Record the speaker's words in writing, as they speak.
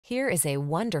Here is a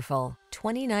wonderful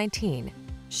 2019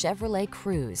 Chevrolet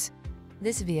Cruze.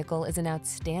 This vehicle is an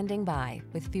outstanding buy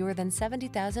with fewer than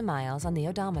 70,000 miles on the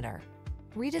odometer.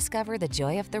 Rediscover the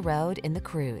joy of the road in the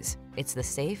Cruze. It's the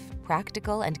safe,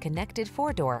 practical, and connected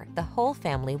four-door the whole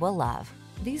family will love.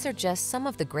 These are just some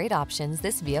of the great options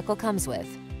this vehicle comes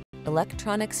with: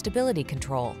 electronic stability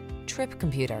control, trip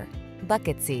computer,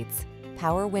 bucket seats,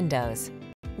 power windows,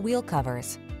 wheel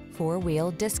covers,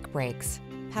 four-wheel disc brakes,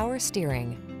 power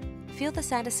steering. Feel the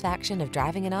satisfaction of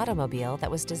driving an automobile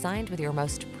that was designed with your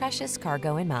most precious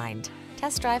cargo in mind.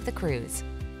 Test drive the Cruze.